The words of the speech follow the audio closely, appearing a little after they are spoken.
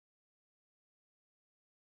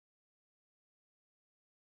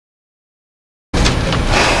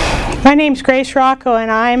My name's Grace Rachow, and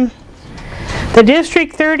I'm the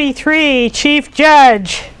District 33 Chief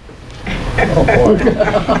Judge.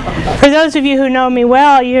 For those of you who know me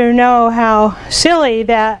well, you know how silly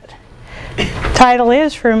that title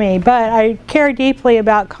is for me, but I care deeply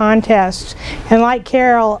about contests. And like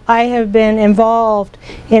Carol, I have been involved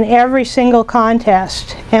in every single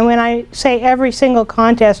contest. And when I say every single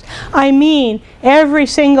contest, I mean every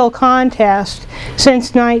single contest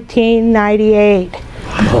since 1998.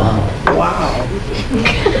 Wow.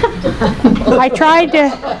 I tried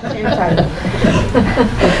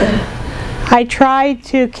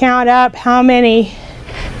to count up how many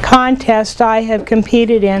contests I have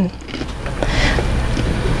competed in.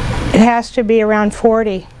 It has to be around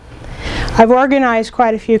 40. I've organized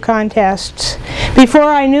quite a few contests. Before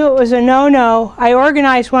I knew it was a no-no, I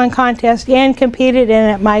organized one contest and competed in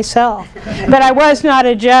it myself. But I was not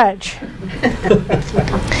a judge.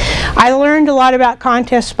 I learned a lot about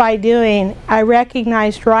contests by doing. I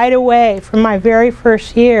recognized right away from my very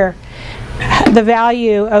first year the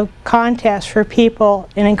value of contests for people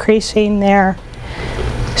in increasing their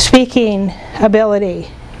speaking ability.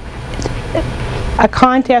 A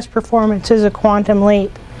contest performance is a quantum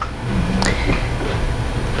leap.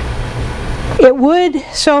 It would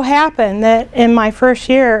so happen that in my first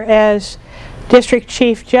year as District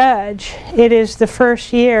Chief Judge, it is the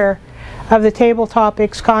first year of the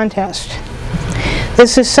TableTopics contest.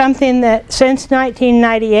 This is something that since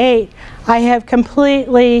 1998 I have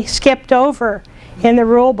completely skipped over in the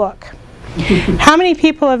rule book. How many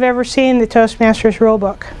people have ever seen the Toastmasters rule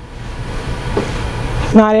book?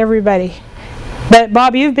 Not everybody. But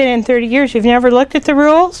Bob, you've been in 30 years. You've never looked at the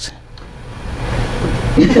rules?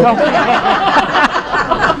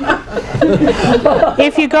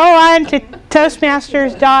 If you go on to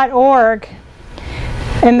Toastmasters.org,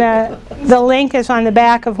 and the link is on the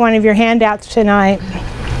back of one of your handouts tonight,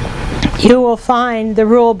 you will find the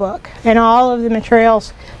rule book. And all of the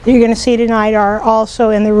materials that you're going to see tonight are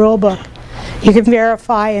also in the rule book. You can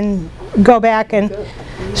verify and go back and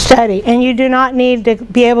study. And you do not need to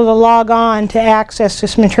be able to log on to access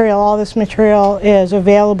this material. All this material is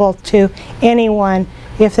available to anyone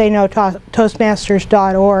if they know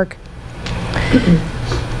Toastmasters.org.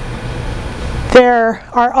 There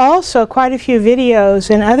are also quite a few videos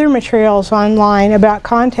and other materials online about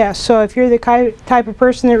contests. So if you're the type of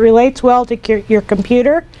person that relates well to your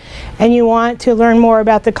computer and you want to learn more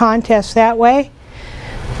about the contest that way,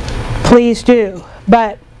 please do.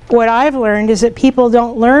 But what I've learned is that people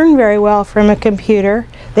don't learn very well from a computer.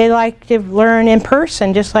 They like to learn in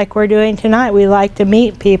person, just like we're doing tonight. We like to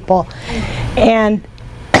meet people. And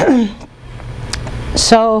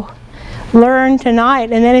so learn tonight,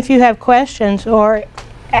 and then if you have questions or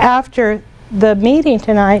after the meeting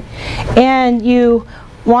tonight and you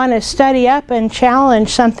want to study up and challenge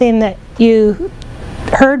something that you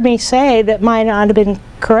heard me say that might not have been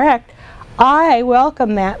correct, I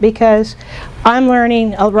welcome that because I'm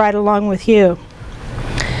learning right along with you.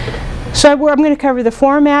 So I'm going to cover the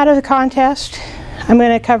format of the contest. I'm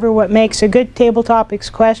going to cover what makes a good TableTopics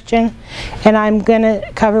question, and I'm going to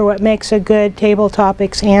cover what makes a good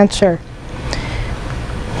TableTopics answer.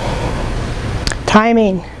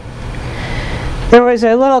 Timing. There was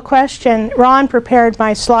a little question. Ron prepared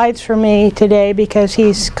my slides for me today because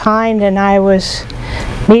he's kind and I was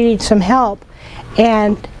needing some help.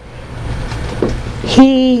 And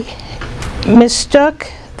he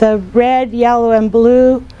mistook the red, yellow, and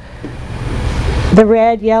blue, the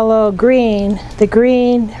red, yellow, green, the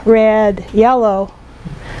green, red, yellow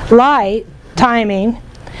light timing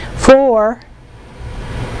for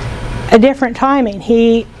a different timing.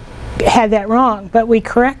 He had that wrong, but we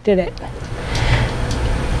corrected it.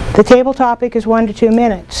 The table topic is 1 to 2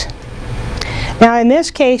 minutes. Now in this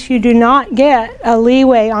case you do not get a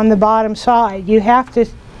leeway on the bottom side. You have to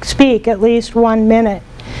speak at least 1 minute,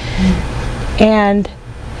 and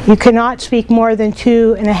you cannot speak more than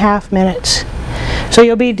 2.5 minutes. So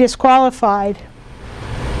you'll be disqualified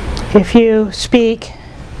if you speak.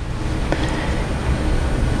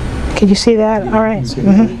 Can you see that? All right.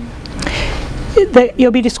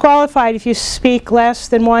 You'll be disqualified if you speak less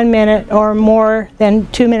than 1 minute or more than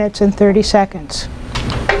 2 minutes and 30 seconds.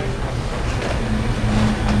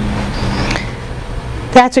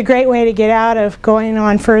 That's a great way to get out of going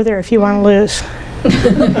on further if you want to lose.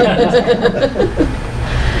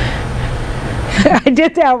 I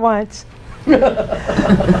did that once.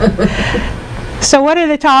 So what are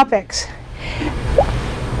the topics?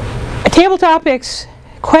 A TableTopics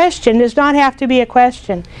question does not have to be a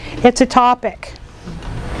question. It's a topic.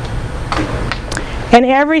 And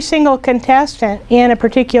every single contestant in a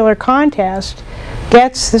particular contest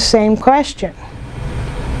gets the same question.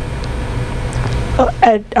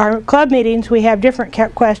 at our club meetings we have different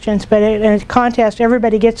questions, but in a contest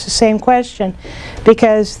everybody gets the same question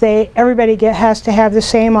because everybody has to have the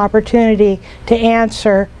same opportunity to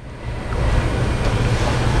answer.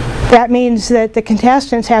 That means that the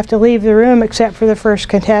contestants have to leave the room except for the first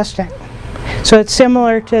contestant. So it's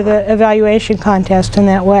similar to the evaluation contest in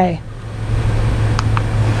that way.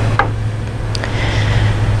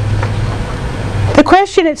 The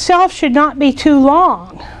question itself should not be too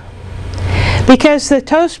long, because the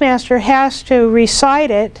Toastmaster has to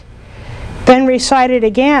recite it, then recite it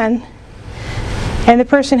again, and the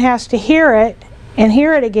person has to hear it and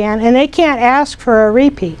hear it again, and they can't ask for a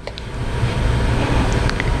repeat.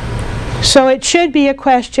 So it should be a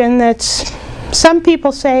question that's, some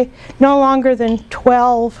people say, no longer than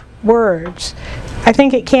 12 words. I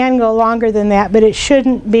think it can go longer than that, but it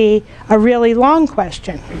shouldn't be a really long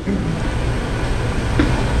question.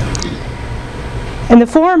 And the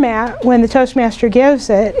format, when the Toastmaster gives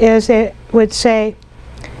it, is it would say,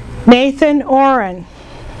 Nathan Oren,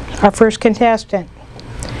 our first contestant,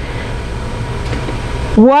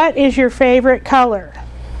 what is your favorite color?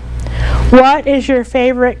 What is your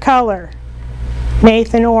favorite color?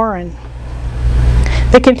 Nathan Oren.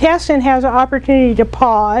 The contestant has an opportunity to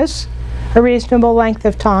pause a reasonable length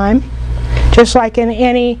of time. Just like in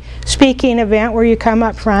any speaking event where you come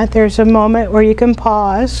up front, there's a moment where you can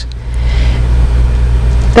pause.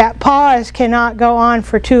 That pause cannot go on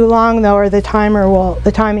for too long, though, or the timing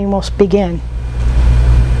will begin.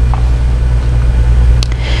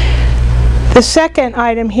 The second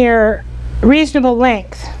item here, reasonable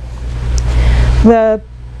length.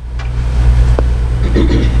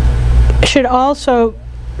 Should also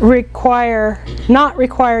not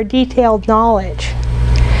require detailed knowledge.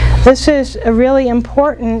 This is a really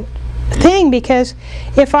important thing, because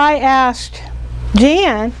if I asked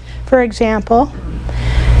Jan, for example,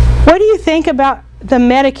 what do you think about the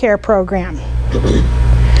Medicare program?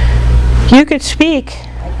 You could speak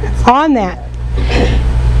on that.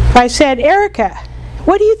 If I said, Erica,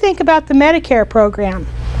 what do you think about the Medicare program?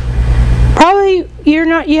 Probably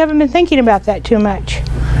you haven't been thinking about that too much.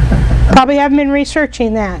 Probably haven't been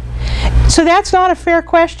researching that. So that's not a fair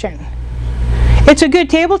question. It's a good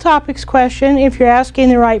table topics question if you're asking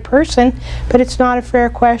the right person, but it's not a fair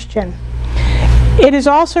question. It is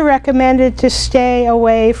also recommended to stay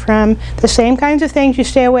away from the same kinds of things you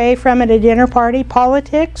stay away from at a dinner party: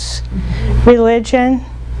 politics, religion,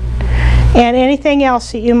 and anything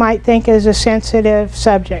else that you might think is a sensitive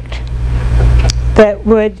subject that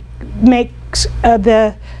would make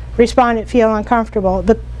the respondent feel uncomfortable.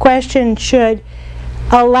 The question should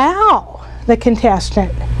allow the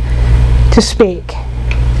contestant to speak,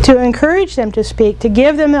 to encourage them to speak, to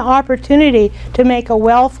give them the opportunity to make a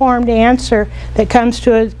well-formed answer that comes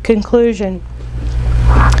to a conclusion.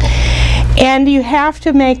 And you have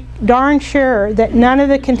to make darn sure that none of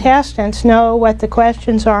the contestants know what the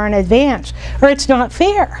questions are in advance, or it's not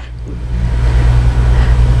fair.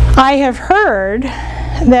 I have heard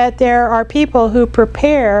that there are people who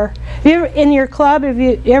prepare. In your club, if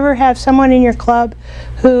you ever have someone in your club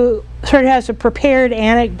who sort of has a prepared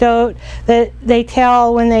anecdote that they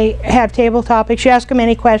tell when they have table topics, you ask them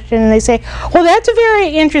any question and they say, well, that's a very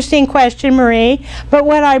interesting question, Marie, but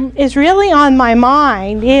what is really on my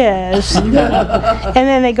mind is, and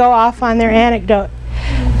then they go off on their anecdote.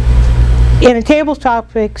 In a table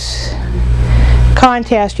topics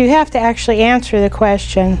contest, you have to actually answer the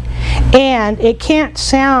question, and it can't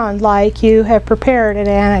sound like you have prepared an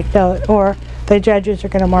anecdote or the judges are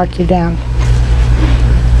going to mark you down.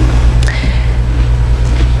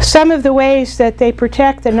 Some of the ways that they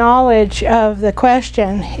protect the knowledge of the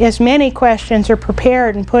question is many questions are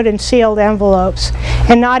prepared and put in sealed envelopes,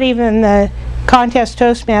 and not even the contest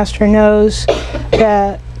Toastmaster knows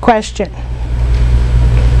the question.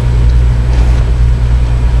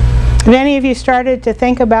 Have any of you started to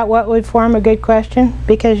think about what would form a good question?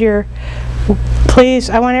 Because please,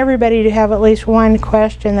 I want everybody to have at least one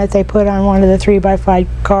question that they put on one of the 3x5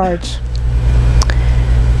 cards.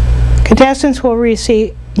 Contestants will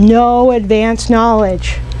receive no advanced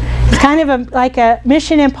knowledge. It's kind of like a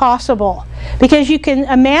mission impossible, because you can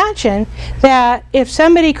imagine that if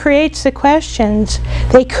somebody creates the questions,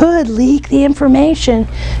 they could leak the information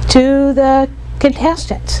to the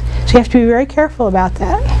contestants. So you have to be very careful about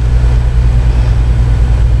that.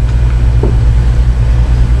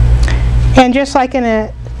 And just like in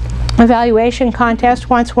an evaluation contest,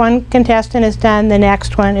 once one contestant is done, the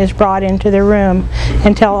next one is brought into the room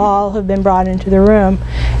until all have been brought into the room.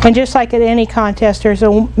 And just like at any contest, there's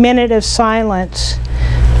a minute of silence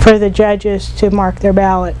for the judges to mark their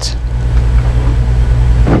ballots.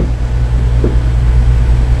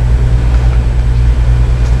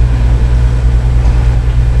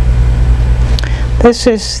 This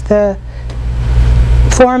is the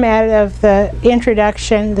format of the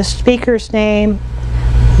introduction, the speaker's name,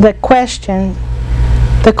 the question,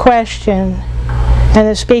 and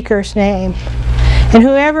the speaker's name. And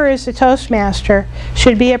whoever is the Toastmaster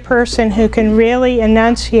should be a person who can really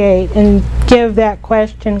enunciate and give that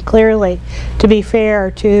question clearly to be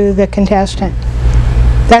fair to the contestant.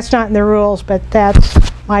 That's not in the rules, but that's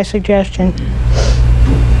my suggestion.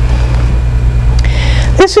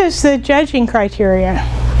 This is the judging criteria.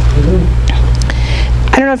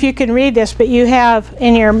 I don't know if you can read this, but you have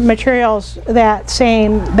in your materials that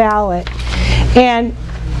same ballot. And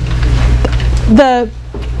the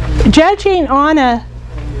judging on a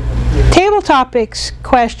TableTopics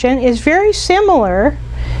question is very similar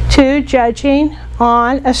to judging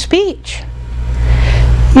on a speech.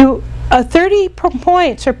 30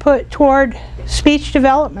 points are put toward speech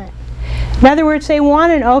development. In other words, they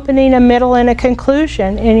want an opening, a middle, and a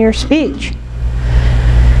conclusion in your speech.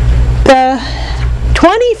 The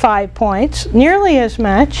 25 points, nearly as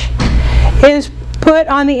much, is put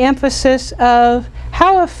on the emphasis of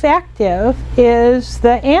how effective is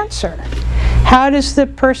the answer. How does the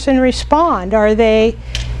person respond? Are they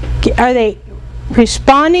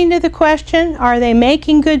responding to the question? Are they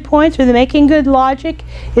making good points? Are they making good logic?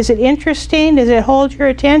 Is it interesting? Does it hold your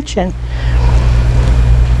attention?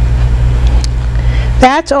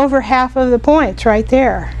 That's over half of the points right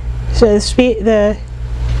there. So the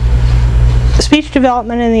speech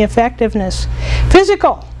development and the effectiveness.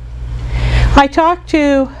 Physical. I talked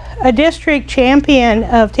to a district champion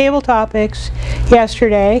of TableTopics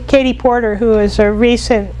yesterday, Katie Porter, who is a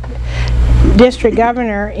recent district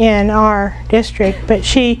governor in our district, but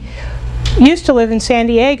she used to live in San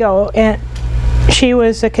Diego, and she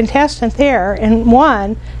was a contestant there and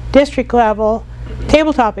won district level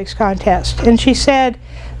TableTopics contest. And she said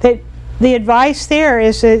that the advice there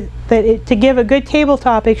is that to give a good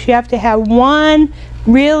TableTopics, you have to have one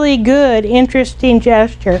really good, interesting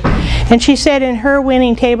gesture. And she said in her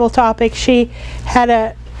winning TableTopics, she had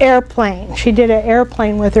an airplane. She did an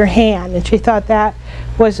airplane with her hand, and she thought that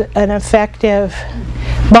was an effective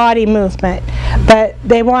body movement. But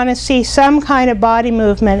they want to see some kind of body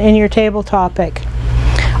movement in your table topic.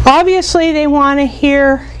 Obviously, they want to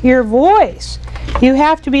hear your voice. You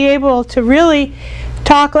have to be able to really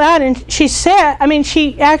talk loud. And she said,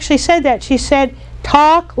 she actually said that. She said,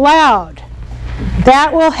 talk loud.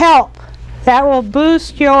 That will help. That will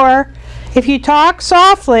boost your, if you talk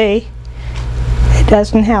softly, it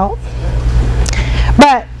doesn't help.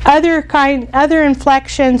 But other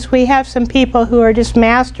inflections, we have some people who are just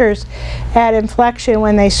masters at inflection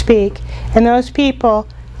when they speak. And those people,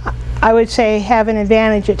 I would say, have an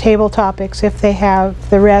advantage at TableTopics if they have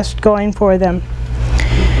the rest going for them.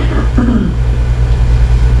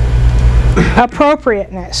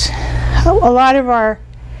 Appropriateness. A lot of our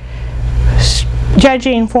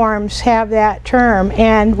judging forms have that term,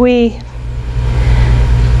 and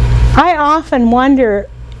I often wonder,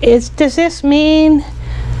 does this mean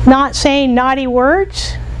not saying naughty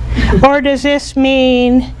words? Or does this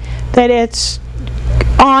mean that it's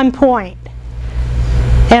on point?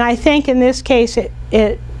 And I think in this case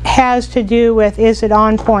it has to do with, is it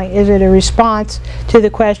on point? Is it a response to the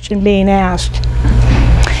question being asked?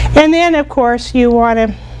 And then, of course, you want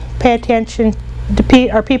to pay attention to,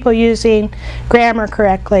 are people using grammar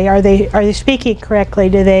correctly? Are they speaking correctly?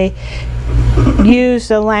 Do they use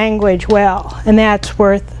the language well? And that's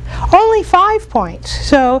worth only 5 points.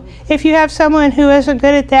 So if you have someone who isn't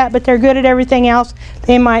good at that, but they're good at everything else,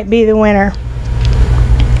 they might be the winner.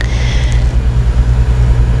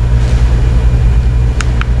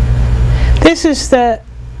 This is the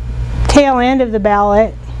tail end of the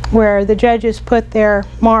ballot where the judges put their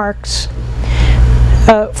marks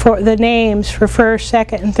for the names for first,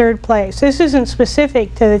 second, and third place. This isn't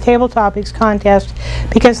specific to the TableTopics contest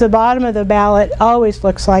because the bottom of the ballot always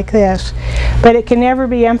looks like this. But it can never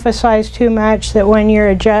be emphasized too much that when you're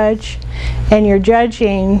a judge and you're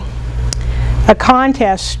judging a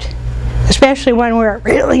contest, especially one where it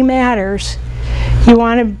really matters, you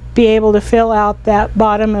want to be able to fill out that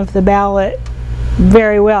bottom of the ballot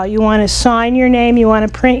very well. You want to sign your name, you want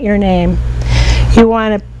to print your name, you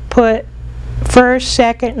want to put first,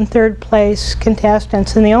 second, and third place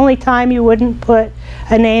contestants. And the only time you wouldn't put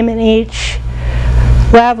a name in each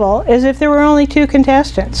level is if there were only 2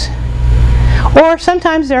 contestants. Or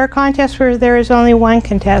sometimes there are contests where there is only 1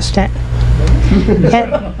 contestant.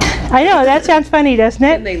 I know, that sounds funny, doesn't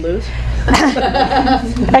it? Can they lose?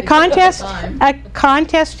 A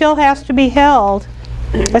contest still has to be held,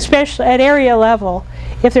 especially at area level,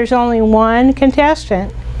 if there's only 1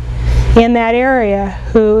 contestant in that area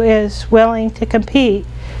who is willing to compete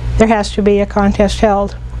there has to be a contest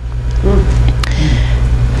held.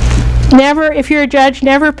 Never, if you're a judge,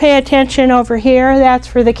 never pay attention over here. That's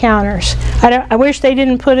for the counters. I wish they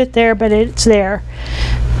didn't put it there, but it's there.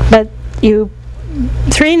 But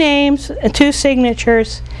 3 names, 2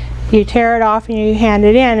 signatures, you tear it off and you hand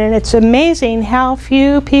it in. And it's amazing how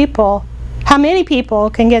many people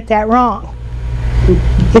can get that wrong.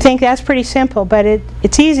 You think that's pretty simple, but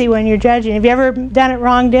it's easy when you're judging. Have you ever done it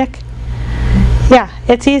wrong, Dick? Yeah,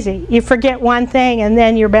 it's easy. You forget one thing and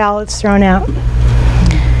then your ballot's thrown out.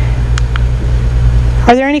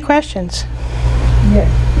 Are there any questions? Yeah.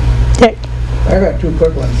 Dick? I got 2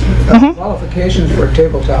 quick ones. Qualifications for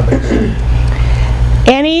TableTopics.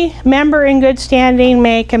 Any member in good standing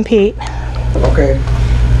may compete. Okay.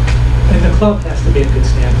 And the club has to be in good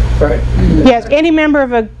standing. Right. Yes, any member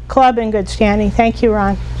of a club in good standing. Thank you,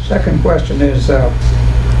 Ron. Second question is,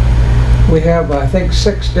 we have, I think,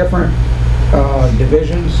 6 different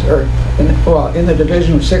divisions, or in the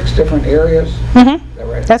division of 6 different areas. Is that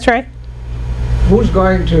right? That's right. Who's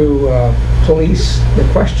going to police the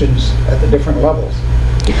questions at the different levels?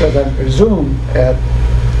 Because I presume at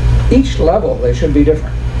each level they should be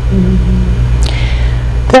different.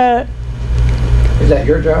 Is that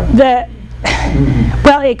your job?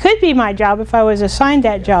 Well, it could be my job if I was assigned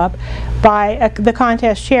that job by the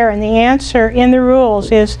contest chair, and the answer in the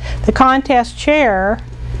rules is the contest chair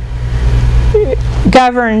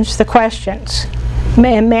governs the questions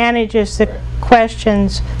and manages the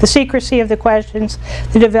questions, the secrecy of the questions,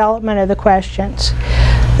 the development of the questions.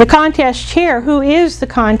 The contest chair, who is the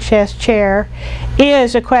contest chair,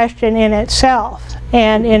 is a question in itself.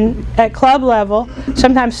 And at club level,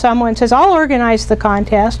 sometimes someone says, I'll organize the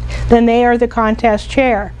contest, then they are the contest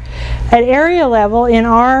chair. At area level, in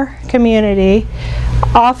our community,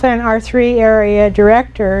 often our 3 area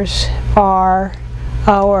directors are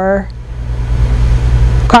our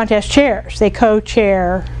contest chairs. They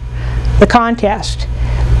co-chair the contest.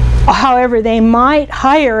 However, they might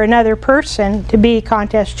hire another person to be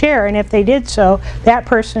contest chair, and if they did so, that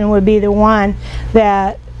person would be the one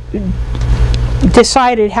that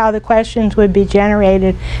decided how the questions would be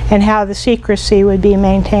generated and how the secrecy would be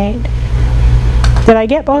maintained. Did I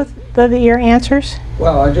get both of your answers?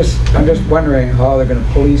 Well, I'm just wondering how they're going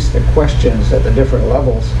to police the questions at the different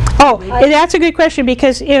levels. Oh, that's a good question,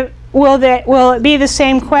 because will it be the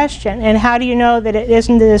same question, and how do you know that it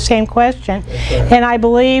isn't the same question? Right. And I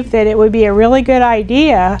believe that it would be a really good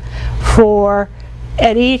idea for,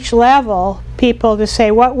 at each level, people to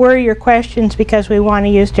say, what were your questions, because we want to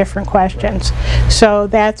use different questions. Right. So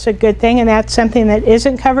that's a good thing, and that's something that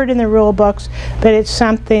isn't covered in the rule books, but it's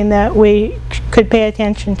something that we could pay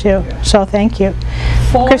attention to. Yeah. So thank you.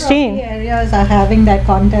 4 Christine. of the areas are having that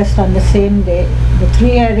contest on the same day. The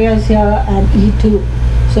 3 areas here and E2.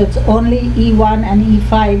 So it's only E1 and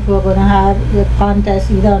E5 who are going to have the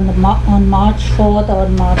contest either on March 4th or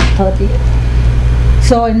on March 30th.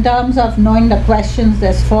 So in terms of knowing the questions,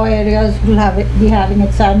 there's 4 areas who will be having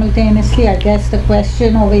it simultaneously. I guess the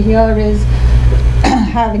question over here is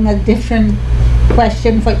having a different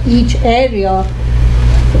question for each area,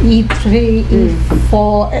 E3,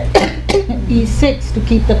 E4, E6, to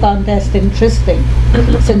keep the contest interesting,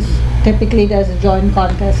 since typically there's a joint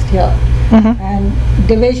contest here. And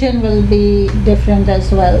division will be different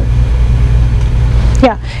as well.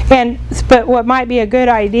 Yeah, but what might be a good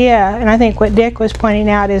idea, and I think what Dick was pointing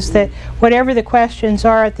out, is that whatever the questions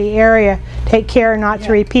are at the area, take care not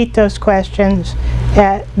to repeat those questions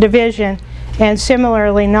at division, and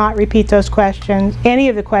similarly not repeat those questions, any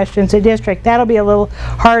of the questions at district. That'll be a little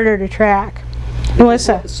harder to track.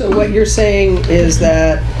 Melissa? So what you're saying is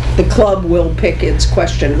that the club will pick its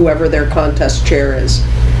question, whoever their contest chair is,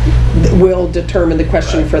 will determine the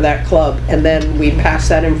question for that club, and then we pass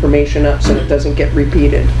that information up so it doesn't get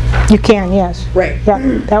repeated. You can, yes. Right.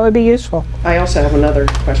 Yeah, that would be useful. I also have another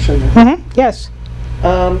question. Yes.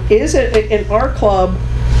 Is it in our club,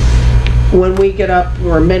 when we get up,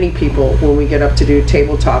 or many people, when we get up to do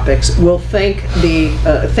TableTopics, will thank you,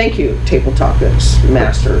 TableTopics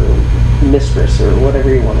master, or mistress, or whatever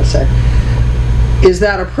you want to say. Is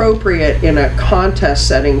that appropriate in a contest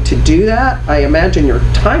setting to do that? I imagine your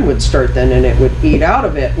time would start then and it would eat out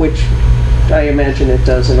of it, which I imagine it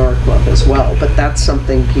does in our club as well, but that's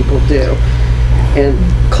something people do. And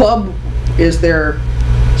club, is there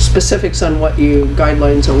specifics on what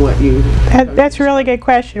guidelines on what you... That's a really good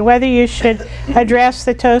question, whether you should address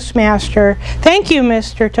the Toastmaster. Thank you,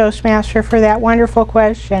 Mr. Toastmaster, for that wonderful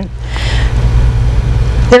question.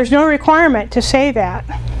 There's no requirement to say that.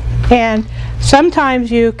 And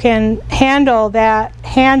sometimes you can handle that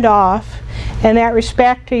handoff and that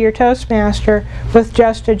respect to your Toastmaster with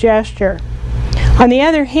just a gesture. On the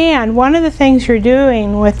other hand, one of the things you're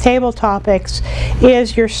doing with table topics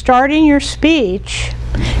is you're starting your speech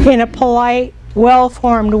in a polite,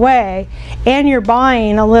 well-formed way, and you're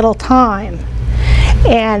buying a little time.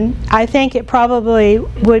 And I think it probably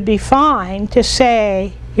would be fine to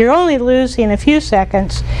say, you're only losing a few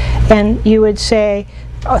seconds, and you would say,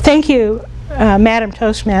 oh, thank you, Madam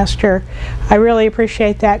Toastmaster, I really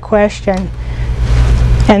appreciate that question,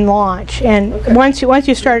 and launch. And Okay. once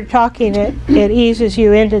you started talking, it eases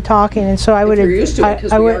you into talking, and so I would. If you're used to it,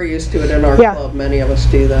 because we are used to it in our Yeah. club, many of us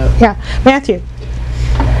do that. Yeah, Matthew.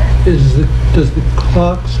 Does the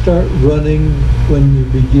clock start running when you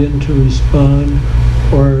begin to respond,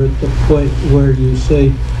 or at the point where you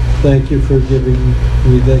say, thank you for giving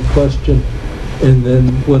me that question, and then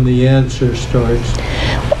when the answer starts?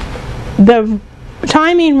 The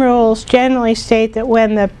timing rules generally state that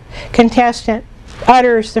when the contestant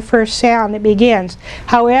utters the first sound, it begins.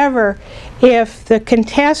 However, if the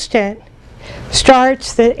contestant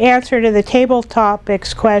starts the answer to the table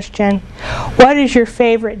topics question, what is your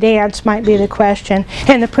favorite dance, might be the question,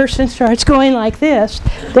 and the person starts going like this,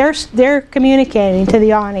 they're communicating to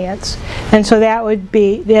the audience, and so that would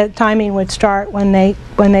be, the timing would start when they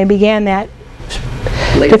began that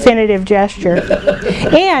definitive gesture.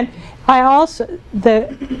 And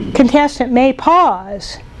the contestant may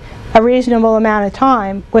pause a reasonable amount of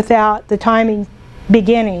time without the timing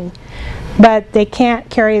beginning, but they can't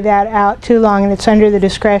carry that out too long, and it's under the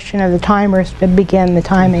discretion of the timers to begin the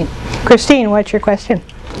timing. Christine, what's your question?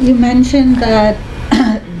 You mentioned that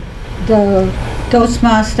the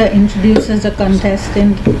Toastmaster introduces a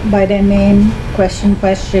contestant by their name,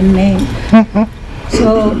 question, name.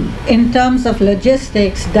 So in terms of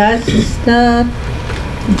logistics,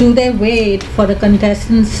 do they wait for the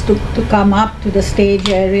contestants to come up to the stage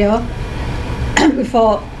area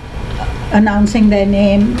before announcing their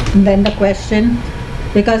name and then the question?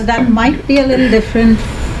 Because that might be a little different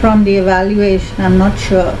from the evaluation. I'm not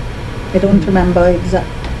sure. I don't remember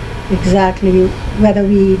exactly whether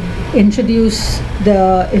we introduce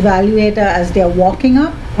the evaluator as they're walking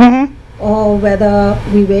up, or whether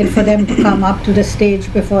we wait for them to come up to the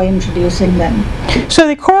stage before introducing them. So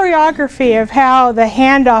the choreography of how the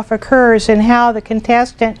handoff occurs and how the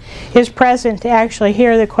contestant is present to actually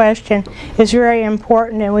hear the question is very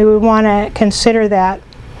important, and we would want to consider that.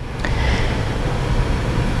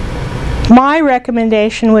 My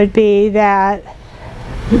recommendation would be that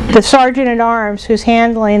the Sergeant-at-Arms who's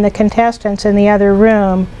handling the contestants in the other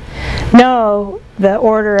room know the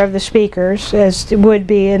order of the speakers, as it would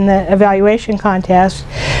be in the evaluation contest,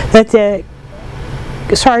 that the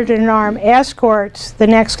Sergeant-at-Arms escorts the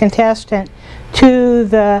next contestant to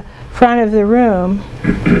the front of the room,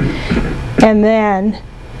 and then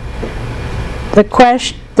the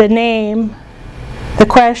question,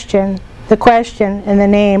 and the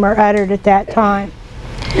name are uttered at that time.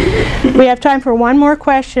 We have time for one more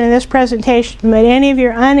question in this presentation, but any of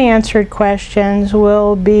your unanswered questions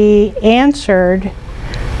will be answered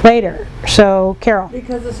later. So, Carol.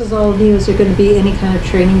 Because this is all new, is there going to be any kind of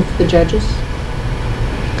training for the judges?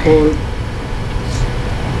 Or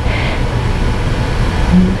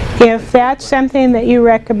if that's something that you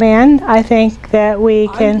recommend, I think that we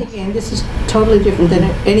can. I'm thinking this is totally different than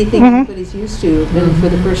anything anybody's used to, and for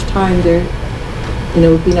the first time, it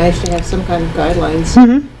would be nice to have some kind of guidelines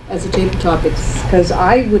as a table topics, because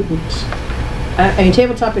I wouldn't. I mean,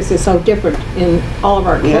 table topics is so different in all of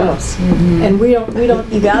our clubs, and we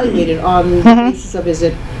don't evaluate it on the basis of is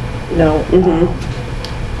it,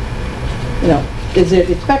 is it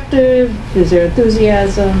effective? Is there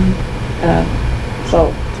enthusiasm?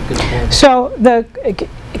 So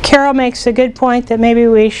Carol makes a good point that maybe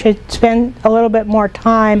we should spend a little bit more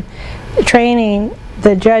time training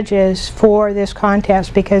the judges for this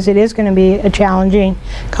contest, because it is going to be a challenging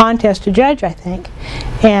contest to judge, I think.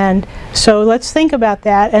 And so let's think about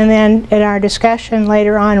that, and then in our discussion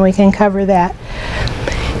later on we can cover that.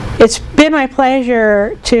 It's been my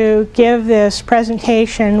pleasure to give this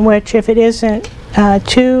presentation, which, if it isn't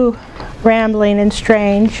too rambling and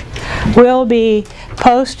strange, will be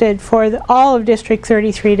posted for all of District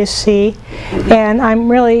 33 to see. And I'm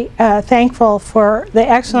really thankful for the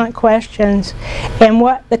excellent questions, and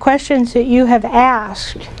what the questions that you have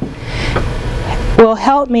asked will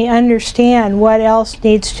help me understand what else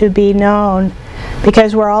needs to be known,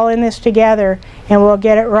 because we're all in this together and we'll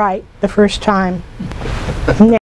get it right the first time.